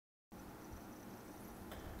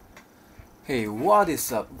Hey, what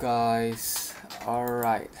is up guys?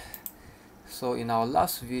 Alright, so in our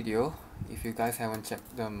last video, if you guys haven't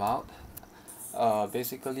checked them out,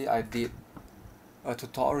 basically I did a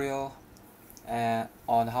tutorial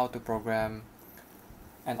on how to program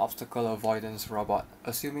an obstacle avoidance robot,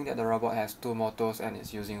 assuming that the robot has two motors and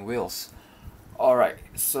it's using wheels. Alright,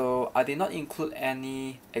 so I did not include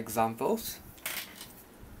any examples,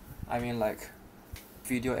 I mean like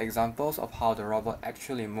video examples of how the robot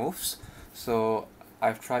actually moves. So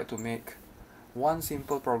I've tried to make one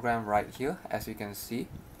simple program right here, as you can see.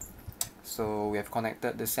 So we have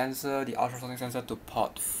connected the sensor, the ultrasonic sensor, to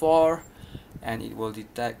port 4, and it will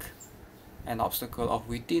detect an obstacle of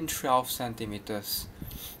within 12 centimeters.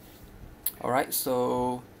 Alright,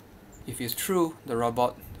 so if it's true, the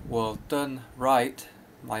robot will turn right.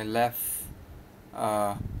 My left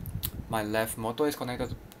motor is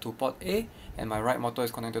connected to port A and my right motor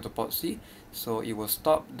is connected to port C, so it will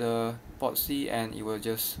stop the port C and it will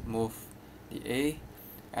just move the A,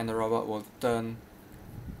 and the robot will turn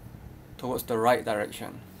towards the right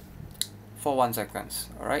direction for 1 second.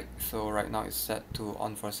 Alright, so right now it's set to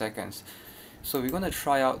on for seconds. So we're going to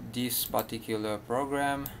try out this particular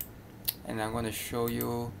program and I'm going to show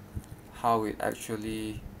you how it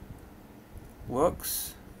actually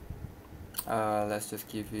works. Let's just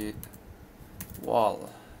give it wall,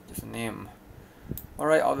 just a name.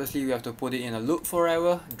 Alright, obviously we have to put it in a loop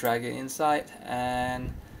forever, drag it inside,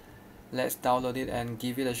 and let's download it and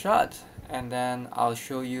give it a shot, and then I'll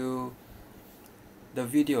show you the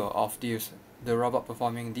video of the robot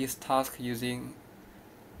performing this task using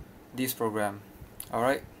this program.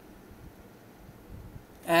 Alright,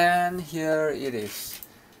 and here it is.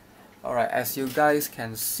 Alright, as you guys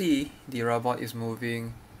can see, the robot is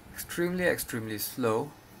moving extremely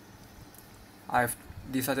slow. I've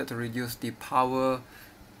decided to reduce the power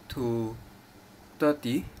to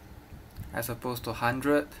 30 as opposed to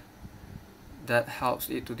 100. That helps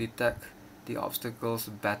it to detect the obstacles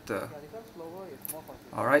better.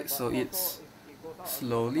 Alright, so it's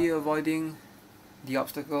slowly avoiding the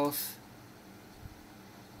obstacles,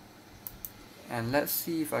 and let's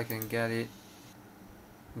see if I can get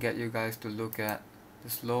you guys to look at the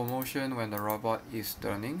slow motion when the robot is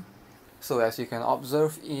turning. So as you can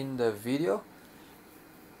observe in the video,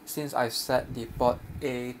 since I've set the port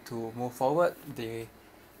A to move forward, the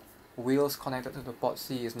wheels connected to the port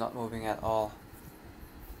C is not moving at all.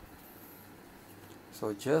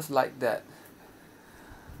 So just like that.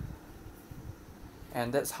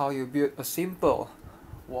 And that's how you build a simple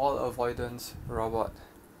wall avoidance robot.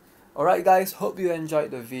 Alright guys, hope you enjoyed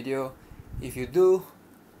the video. If you do,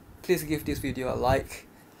 please give this video a like,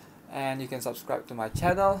 and you can subscribe to my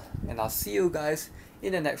channel, and I'll see you guys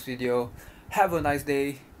in the next video. Have a nice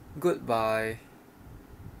day. Goodbye.